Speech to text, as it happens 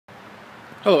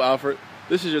Hello, Alfred.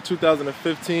 This is your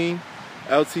 2015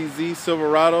 LTZ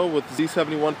Silverado with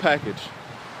Z71 package.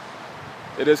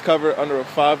 It is covered under a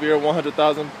 5-year,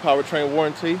 100,000 powertrain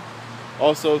warranty.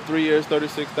 Also, 3 years,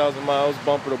 36,000 miles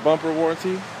bumper-to-bumper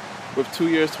warranty with 2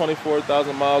 years,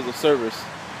 24,000 miles of service.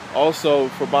 Also,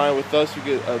 for buying with us, you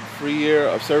get a free year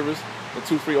of service and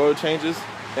 2 free oil changes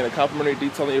and a complimentary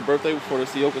detail on your birthday before the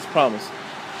Sioka's promise.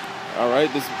 All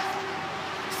right, this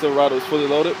Silverado is fully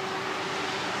loaded.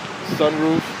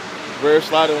 Sunroof, rear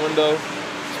sliding window,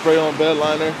 spray-on bed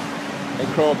liner, and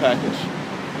chrome package.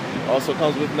 Also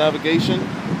comes with navigation,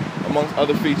 amongst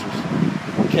other features.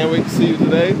 Can't wait to see you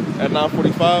today at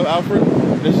 9:45, Alfred.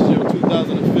 This is your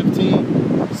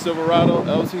 2015 Silverado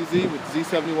LTZ with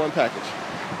Z71 package.